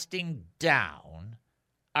 casting down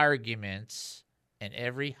arguments, and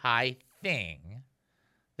every high thing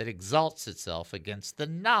that exalts itself against the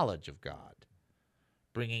knowledge of God,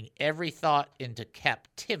 bringing every thought into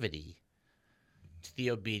captivity to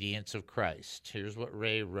the obedience of Christ. Here's what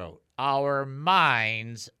Ray wrote. Our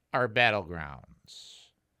minds are battlegrounds.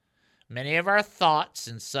 Many of our thoughts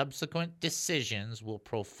and subsequent decisions will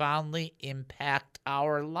profoundly impact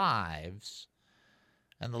our lives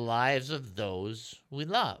and the lives of those we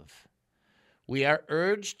love. We are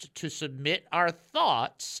urged to submit our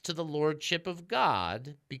thoughts to the lordship of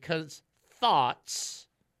God because thoughts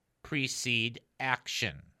precede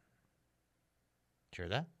action. Hear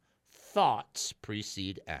that? Thoughts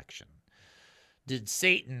precede action. Did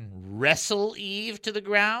Satan wrestle Eve to the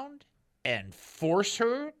ground and force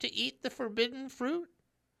her to eat the forbidden fruit?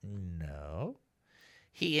 No.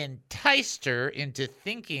 He enticed her into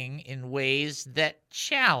thinking in ways that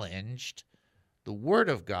challenged the Word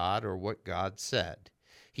of God or what God said.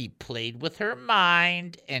 He played with her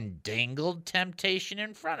mind and dangled temptation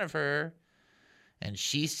in front of her, and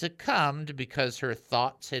she succumbed because her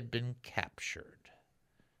thoughts had been captured.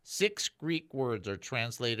 6 Greek words are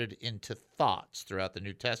translated into thoughts throughout the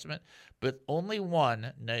New Testament, but only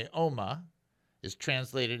one, pneuma, is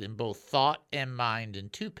translated in both thought and mind in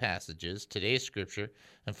 2 passages, today's scripture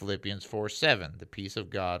and Philippians 4:7. The peace of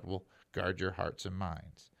God will guard your hearts and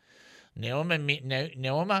minds. Pneuma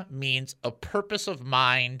means a purpose of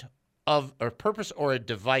mind, or purpose or a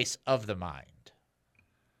device of the mind.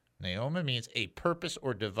 Pneuma means a purpose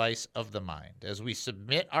or device of the mind. As we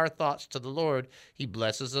submit our thoughts to the Lord, he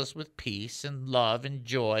blesses us with peace and love and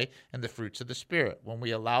joy and the fruits of the Spirit. When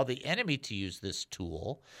we allow the enemy to use this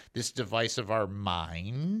tool, this device of our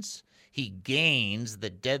minds, he gains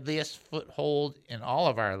the deadliest foothold in all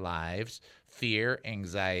of our lives: fear,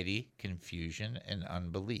 anxiety, confusion, and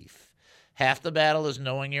unbelief. Half the battle is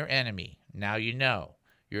knowing your enemy. Now you know.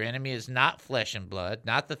 Your enemy is not flesh and blood,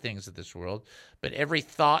 not the things of this world, but every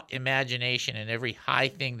thought, imagination, and every high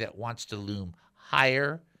thing that wants to loom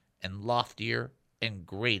higher and loftier and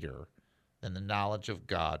greater than the knowledge of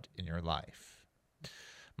God in your life.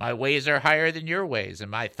 My ways are higher than your ways, and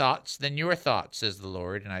my thoughts than your thoughts, says the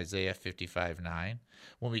Lord in Isaiah 55:9.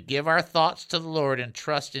 When we give our thoughts to the Lord and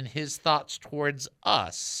trust in his thoughts towards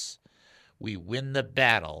us, we win the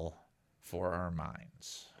battle for our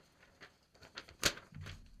minds.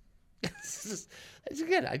 It's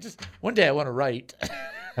good. One day I want to write.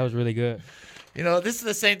 That was really good. This is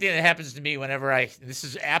the same thing that happens to me whenever this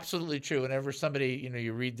is absolutely true. Whenever somebody,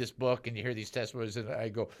 you read this book and you hear these testimonies and I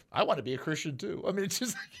go, I want to be a Christian too. I mean, it's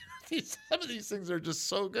just like, some of these things are just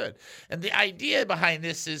so good. And the idea behind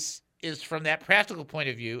this is from that practical point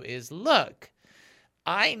of view is, look,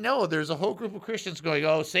 I know there's a whole group of Christians going,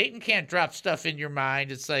 oh, Satan can't drop stuff in your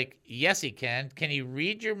mind. It's like, yes, he can. Can he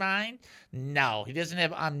read your mind? No, he doesn't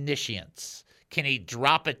have omniscience. Can he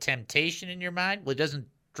drop a temptation in your mind? Well, he doesn't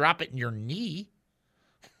drop it in your knee.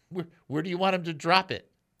 Where do you want him to drop it,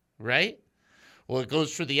 right? Well, it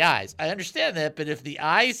goes through the eyes. I understand that, but if the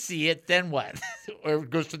eyes see it, then what? Or it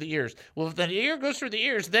goes through the ears. Well, if the ear goes through the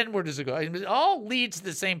ears, then where does it go? It all leads to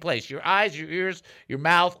the same place. Your eyes, your ears, your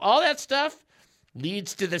mouth, all that stuff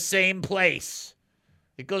leads to the same place.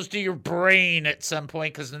 It goes to your brain at some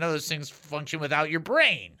point because none of those things function without your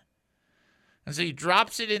brain. And so he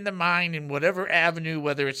drops it in the mind in whatever avenue,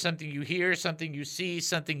 whether it's something you hear, something you see,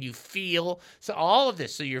 something you feel. So all of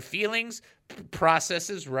this. So your feelings,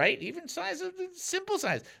 processes, right? Even simple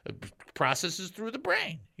signs, processes through the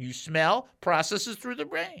brain. You smell, processes through the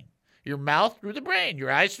brain. Your mouth through the brain.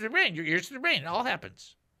 Your eyes through the brain. Your ears through the brain. It all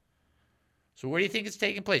happens. So where do you think it's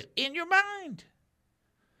taking place? In your mind.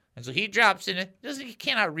 And so he drops in it. He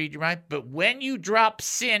cannot read your mind. But when you drop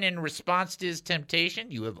sin in response to his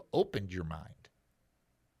temptation, you have opened your mind.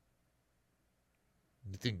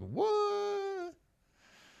 You think, what?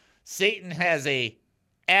 Satan has a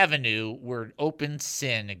avenue where open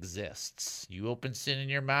sin exists. You open sin in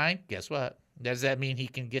your mind, guess what? Does that mean he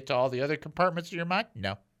can get to all the other compartments of your mind?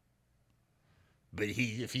 No. But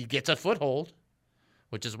if he gets a foothold,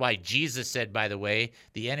 which is why Jesus said, by the way,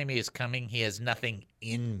 the enemy is coming. He has nothing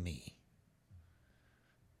in me.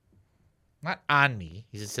 Not on me.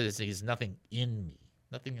 He says he has nothing in me.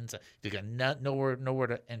 Nothing inside. He's got nowhere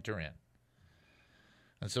to enter in.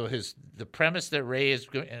 And so the premise that Ray is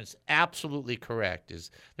going, and it's absolutely correct,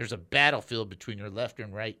 is there's a battlefield between your left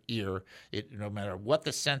and right ear. No matter what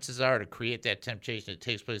the senses are to create that temptation, it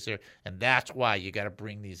takes place there. And that's why you got to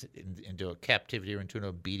bring these into a captivity or into an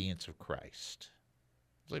obedience of Christ.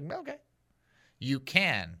 It's like, okay, you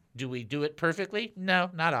can. Do we do it perfectly?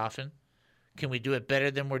 No, not often. Can we do it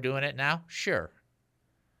better than we're doing it now? Sure.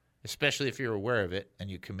 Especially if you're aware of it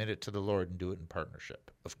and you commit it to the Lord and do it in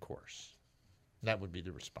partnership, of course. That would be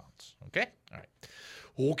the response. Okay? All right.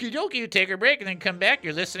 Okie dokie. You take a break and then come back.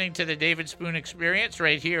 You're listening to the David Spoon Experience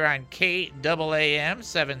right here on KAAM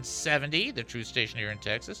 770, the true station here in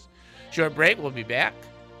Texas. Short break. We'll be back.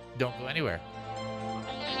 Don't go anywhere.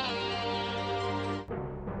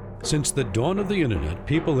 Since the dawn of the internet,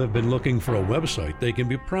 people have been looking for a website they can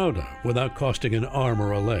be proud of without costing an arm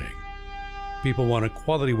or a leg. People want a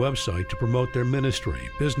quality website to promote their ministry,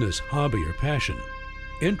 business, hobby, or passion.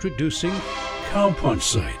 Introducing Cowpunch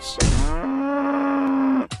Sites.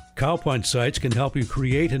 Cowpunch Sites can help you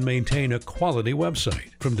create and maintain a quality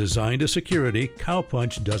website. From design to security,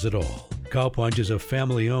 Cowpunch does it all. Cowpunch is a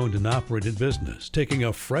family-owned and operated business, taking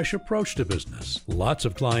a fresh approach to business. Lots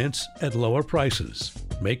of clients at lower prices.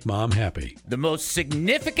 Make mom happy. The most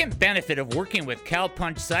significant benefit of working with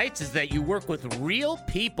Cowpunch Sites is that you work with real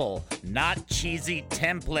people, not cheesy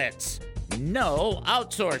templates. No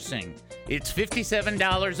outsourcing. It's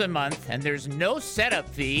 $57 a month, and there's no setup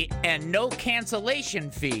fee and no cancellation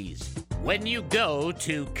fees when you go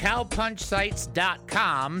to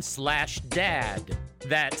cowpunchsites.com/dad.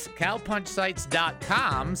 That's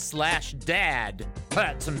cowpunchsites.com/dad.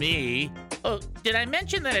 That's me. Oh, did I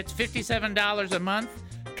mention that it's $57 a month?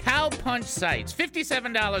 Cowpunch Sites,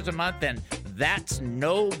 $57 a month, and that's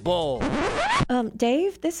no bull.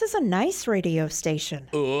 Dave, this is a nice radio station.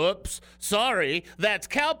 Oops, sorry. That's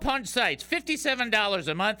Cowpunch Sites, $57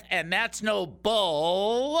 a month, and that's no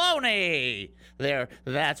baloney. There,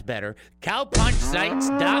 that's better.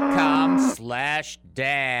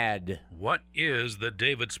 Cowpunchsites.com/dad. What is the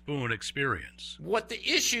David Spoon Experience? What the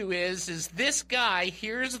issue is this guy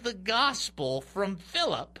hears the gospel from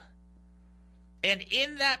Philip. And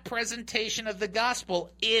in that presentation of the gospel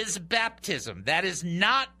is baptism. That is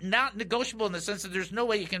not negotiable in the sense that there's no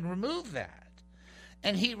way you can remove that.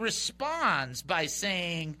 And he responds by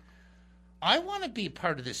saying, I want to be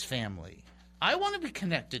part of this family. I want to be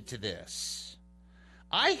connected to this.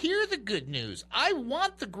 I hear the good news. I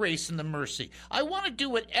want the grace and the mercy. I want to do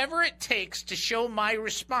whatever it takes to show my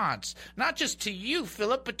response, not just to you,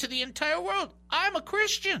 Philip, but to the entire world. I'm a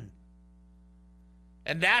Christian.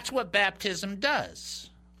 And that's what baptism does.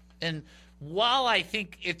 And while I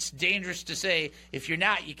think it's dangerous to say if you're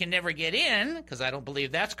not, you can never get in, because I don't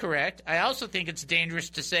believe that's correct, I also think it's dangerous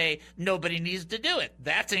to say nobody needs to do it.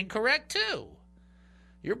 That's incorrect, too.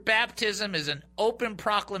 Your baptism is an open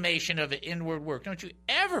proclamation of an inward work. Don't you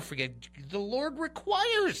ever forget, the Lord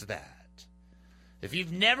requires that. If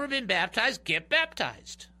you've never been baptized, get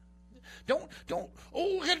baptized. Don't,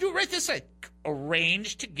 we got to do it right this side.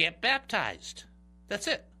 Arrange to get baptized. That's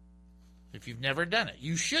it. If you've never done it,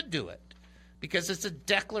 you should do it because it's a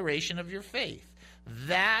declaration of your faith.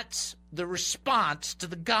 That's the response to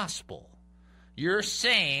the gospel. You're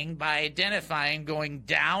saying by identifying going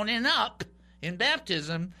down and up in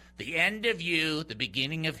baptism, the end of you, the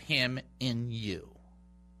beginning of him in you.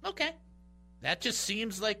 Okay. That just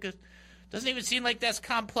seems like doesn't even seem like that's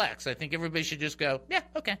complex. I think everybody should just go, yeah,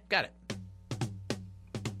 okay, got it.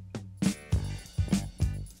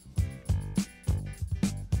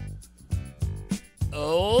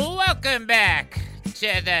 Oh, welcome back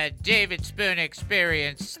to the David Spoon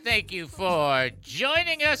Experience. Thank you for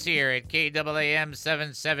joining us here at KAAM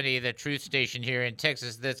 770, the truth station here in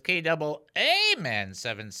Texas. That's KAAM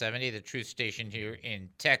 770, the truth station here in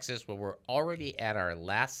Texas, where we're already at our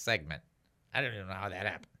last segment. I don't even know how that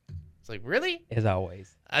happened. It's like, really? As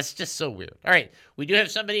always. That's just so weird. All right, we do have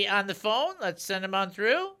somebody on the phone. Let's send him on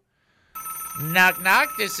through. Knock, knock.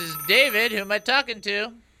 This is David. Who am I talking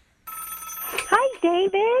to? Hi,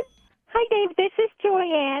 David. Hi, Dave. This is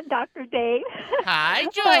Joanne, Dr. Dave. Hi,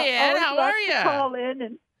 Joanne. How are you? Call in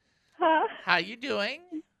and, How you doing?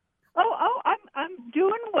 I'm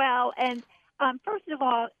doing well. And first of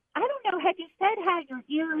all, I don't know. Have you said how your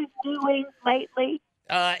ear is doing lately?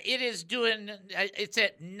 It is doing. It's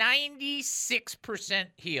at 96%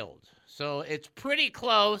 healed, so it's pretty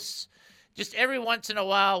close. Just every once in a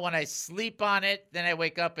while, when I sleep on it, then I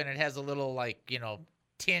wake up and it has a little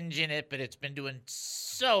tinge in it, but it's been doing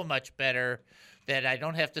so much better that I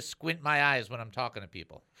don't have to squint my eyes when I'm talking to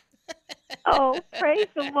people. Oh, praise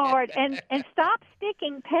the Lord. And stop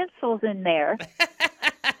sticking pencils in there.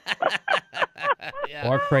 Yeah.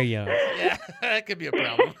 Or crayons. Yeah, that could be a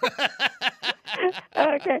problem.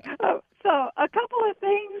 Okay. So a couple of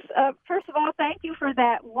things. First of all, thank you for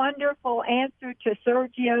that wonderful answer to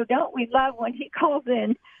Sergio. Don't we love when he calls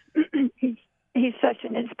in? He's such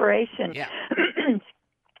an inspiration. Yeah.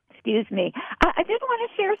 Excuse me. I did want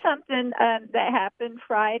to share something that happened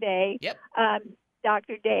Friday, Yep.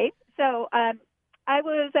 Dr. Dave. So I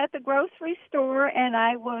was at the grocery store, and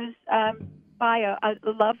I was by a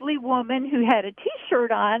lovely woman who had a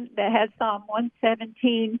T-shirt on that had Psalm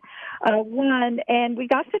 117, 1, and we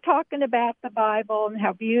got to talking about the Bible and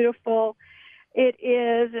how beautiful it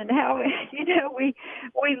is, and how we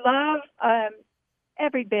love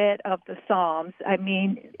every bit of the Psalms. I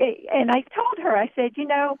mean, and I told her, I said,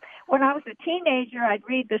 when I was a teenager, I'd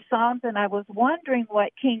read the Psalms, and I was wondering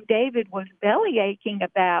what King David was belly aching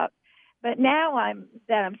about. But now I'm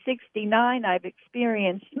 69, I've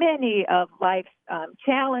experienced many of life's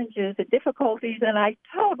challenges and difficulties, and I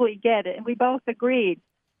totally get it, and we both agreed.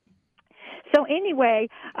 So anyway,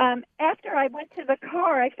 after I went to the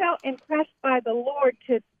car, I felt impressed by the Lord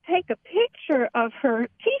to take a picture of her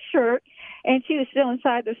T-shirt, and she was still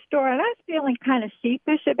inside the store, and I was feeling kind of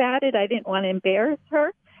sheepish about it. I didn't want to embarrass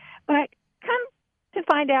her, but come to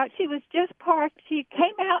find out, she was just parked. She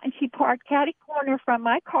came out and she parked catty corner from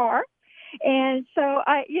my car. And so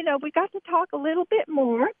we got to talk a little bit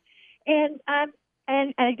more, and I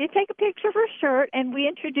did take a picture of her shirt, and we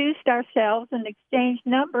introduced ourselves and exchanged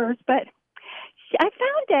numbers. But I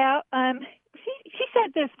found out she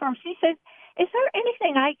said this first. She said, "Is there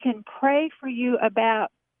anything I can pray for you about?"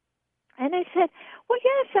 And I said, "Well,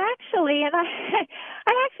 yes, actually." And I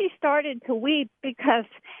actually started to weep because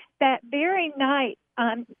that very night,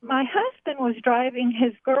 my husband was driving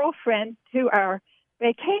his girlfriend to our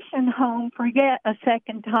vacation home for yet a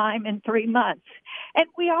second time in 3 months. And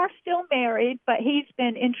we are still married, but he's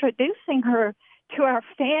been introducing her to our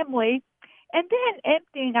family and then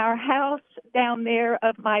emptying our house down there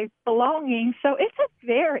of my belongings. So it's a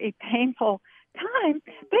very painful time.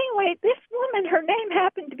 But anyway, this woman, her name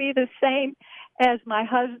happened to be the same as my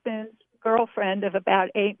husband's girlfriend of about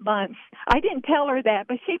 8 months. I didn't tell her that,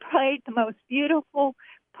 but she prayed the most beautiful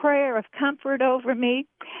prayer of comfort over me,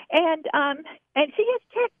 and she has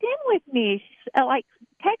checked in with me, like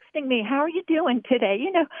texting me, "How are you doing today?"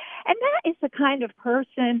 And that is the kind of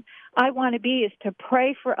person I want to be, is to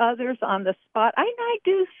pray for others on the spot. I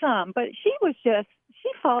do some, but she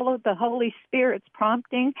followed the Holy Spirit's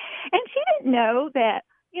prompting, and she didn't know that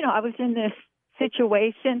I was in this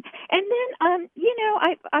situation. And then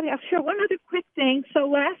I'm sure one other quick thing. So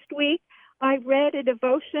last week I read a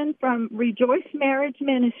devotion from Rejoice Marriage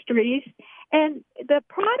Ministries, And the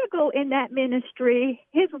prodigal in that ministry,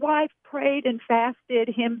 his wife prayed and fasted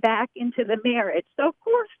him back into the marriage. So, of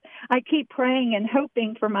course, I keep praying and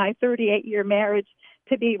hoping for my 38-year marriage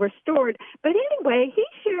to be restored. But anyway, he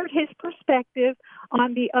shared his perspective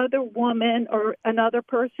on the other woman or another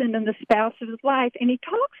person in the spouse of his life. And he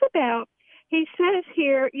talks about, he says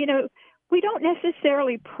here, we don't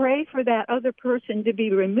necessarily pray for that other person to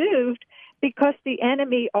be removed because the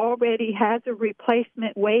enemy already has a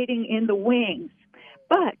replacement waiting in the wings.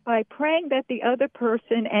 But by praying that the other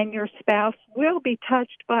person and your spouse will be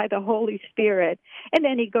touched by the Holy Spirit. And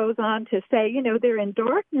then he goes on to say, they're in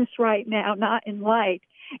darkness right now, not in light.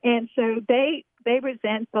 And so they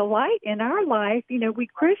resent the light in our life. We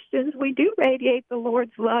Christians, we do radiate the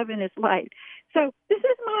Lord's love and his light. So this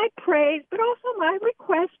is my praise, but also my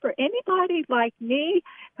request for anybody like me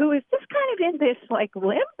who is just kind of in this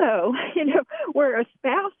limbo, where a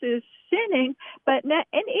spouse is sinning, and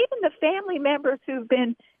even the family members who've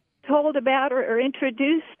been told about or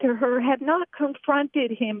introduced to her have not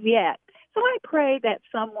confronted him yet. So I pray that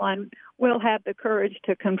someone will have the courage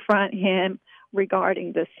to confront him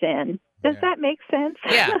regarding the sin. Does that make sense?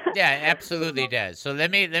 Yeah, absolutely does. So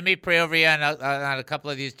let me pray over you on a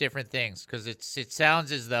couple of these different things, because it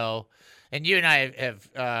sounds as though, and you and I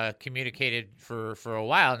have communicated for a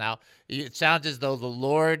while now, it sounds as though the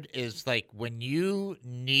Lord is like, when you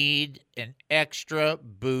need an extra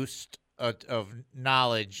boost of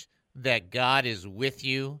knowledge that God is with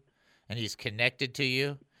you and he's connected to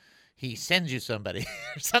you, he sends you somebody.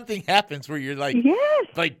 Something happens where you're like,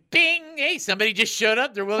 like, bing, hey, somebody just showed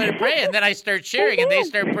up. They're willing to pray. And then I start sharing and they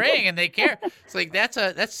start praying and they care. It's like,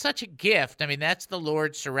 that's such a gift. I mean, that's the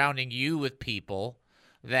Lord surrounding you with people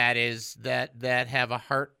that have a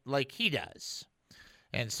heart like he does.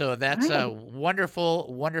 And so that's a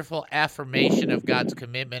wonderful, wonderful affirmation of God's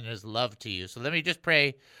commitment and his love to you. So let me just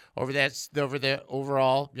pray over the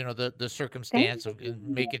overall, the circumstance, and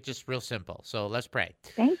make it just real simple. So let's pray.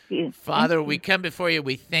 Thank you. Father, we come before you.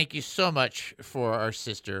 We thank you so much for our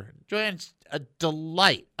sister. Joanne's a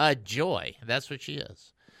delight, a joy. That's what she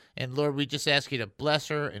is. And Lord, we just ask you to bless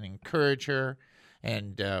her and encourage her.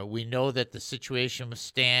 And we know that the situation with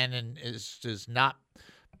Stan is not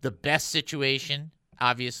the best situation,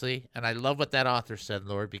 obviously. And I love what that author said,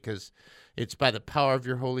 Lord, because it's by the power of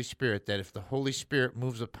your Holy Spirit that if the Holy Spirit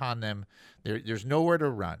moves upon them, there's nowhere to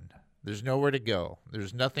run. There's nowhere to go.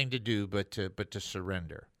 There's nothing to do but to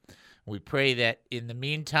surrender. We pray that in the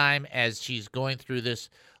meantime, as she's going through this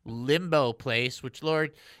limbo place, which,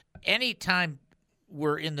 Lord, anytime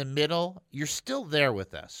we're in the middle, you're still there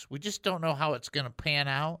with us. We just don't know how it's going to pan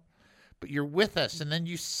out, but you're with us. And then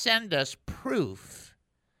you send us proof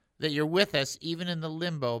that you're with us even in the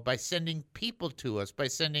limbo by sending people to us, by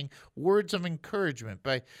sending words of encouragement,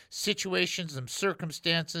 by situations and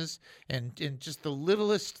circumstances and just the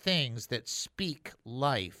littlest things that speak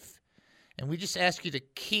life. And we just ask you to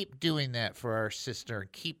keep doing that for our sister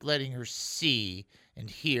and keep letting her see and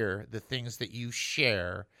hear the things that you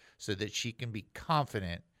share so that she can be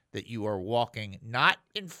confident that you are walking not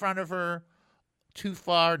in front of her too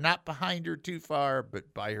far, not behind her too far,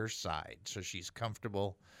 but by her side so she's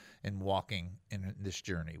comfortable in walking in this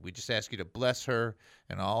journey. We just ask you to bless her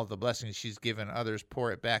and all the blessings she's given others,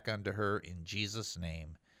 pour it back unto her in Jesus'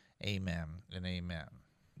 name. Amen and amen.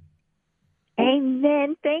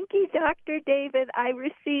 Amen. Thank you, Dr. David. I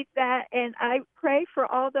received that, and I pray for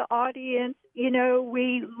all the audience.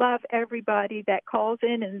 We love everybody that calls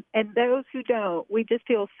in and those who don't. We just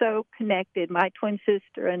feel so connected, my twin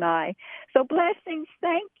sister and I. So blessings.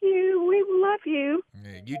 Thank you. We love you.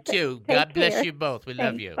 You too. Take God bless care. you both. We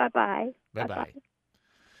Thanks. love you. Bye-bye. Bye-bye.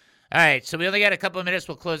 All right, so we only got a couple of minutes.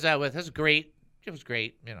 We'll close out with. It was great. It was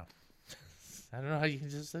great, I don't know how you can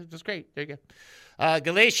just. It was great. There you go.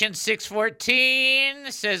 Galatians 6:14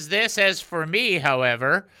 says this: "As for me,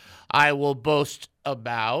 however, I will boast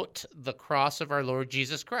about the cross of our Lord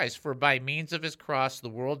Jesus Christ. For by means of his cross, the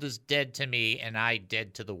world is dead to me, and I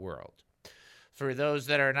dead to the world." For those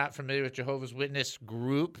that are not familiar with Jehovah's Witness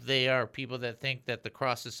group, they are people that think that the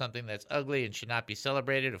cross is something that's ugly and should not be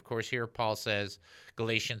celebrated. Of course, here Paul says,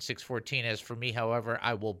 Galatians 6:14, "As for me, however,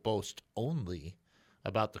 I will boast only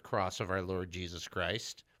about the cross of our Lord Jesus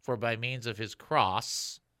Christ. For by means of his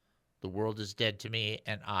cross, the world is dead to me,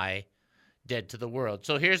 and I dead to the world."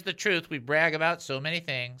 So here's the truth. We brag about so many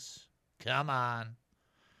things. Come on.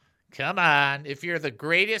 Come on. If you're the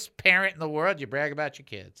greatest parent in the world, you brag about your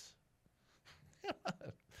kids.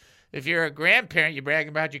 If you're a grandparent, you brag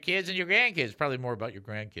about your kids and your grandkids. Probably more about your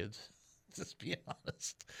grandkids. Just being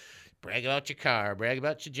honest. Brag about your car. Brag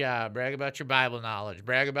about your job. Brag about your Bible knowledge.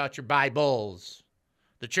 Brag about your Bibles.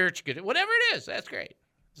 The church, whatever it is, that's great.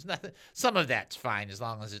 There's nothing. Some of that's fine as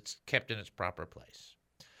long as it's kept in its proper place.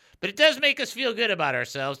 But it does make us feel good about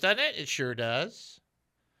ourselves, doesn't it? It sure does.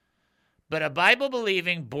 But a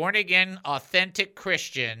Bible-believing, born-again, authentic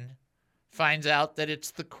Christian finds out that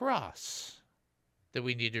it's the cross that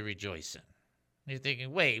we need to rejoice in. You're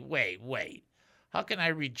thinking, wait. How can I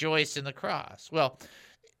rejoice in the cross? Well,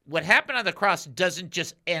 what happened on the cross doesn't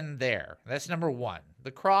just end there. That's number one.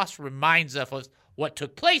 The cross reminds us of what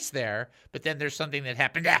took place there, but then there's something that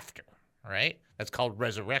happened after, right? That's called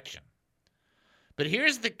resurrection. But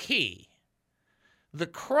here's the key. The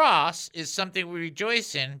cross is something we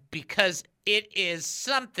rejoice in because it is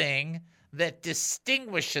something that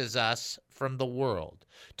distinguishes us from the world.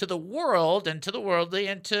 To the world and to the worldly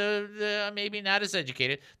and to the maybe not as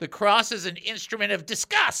educated, the cross is an instrument of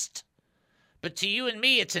disgust. But to you and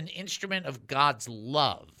me, it's an instrument of God's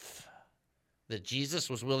love. That Jesus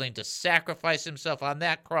was willing to sacrifice himself on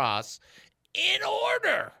that cross in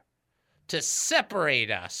order to separate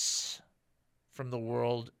us from the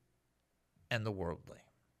world and the worldly.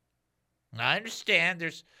 Now, I understand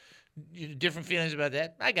there's different feelings about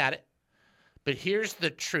that. I got it. But here's the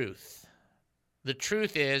truth. The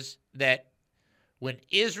truth is that when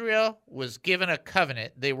Israel was given a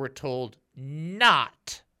covenant, they were told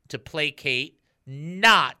not to placate,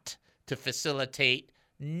 not to facilitate,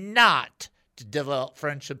 not to develop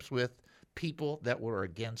friendships with people that were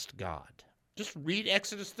against God. Just read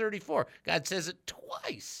Exodus 34. God says it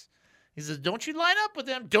twice. He says, don't you line up with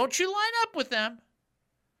them. Don't you line up with them.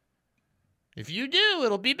 If you do,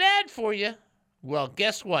 it'll be bad for you. Well,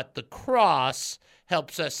 guess what? The cross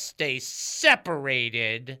helps us stay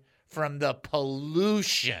separated from the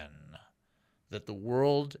pollution that the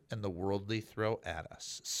world and the worldly throw at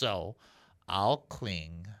us. So I'll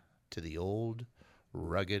cling to the old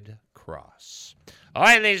rugged cross. All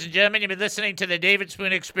right, ladies and gentlemen, you've been listening to the David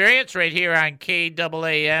Spoon Experience right here on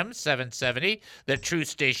KAAM 770, the truth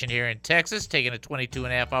station here in Texas, taking a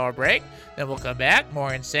 22-and-a-half-hour break. Then we'll come back.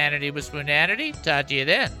 More Insanity with Spoonanity. Talk to you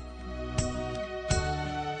then.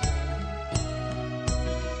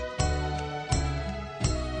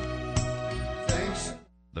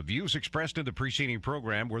 The views expressed in the preceding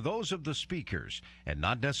program were those of the speakers and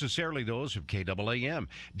not necessarily those of KAAM,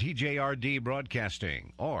 DJRD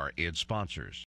Broadcasting, or its sponsors.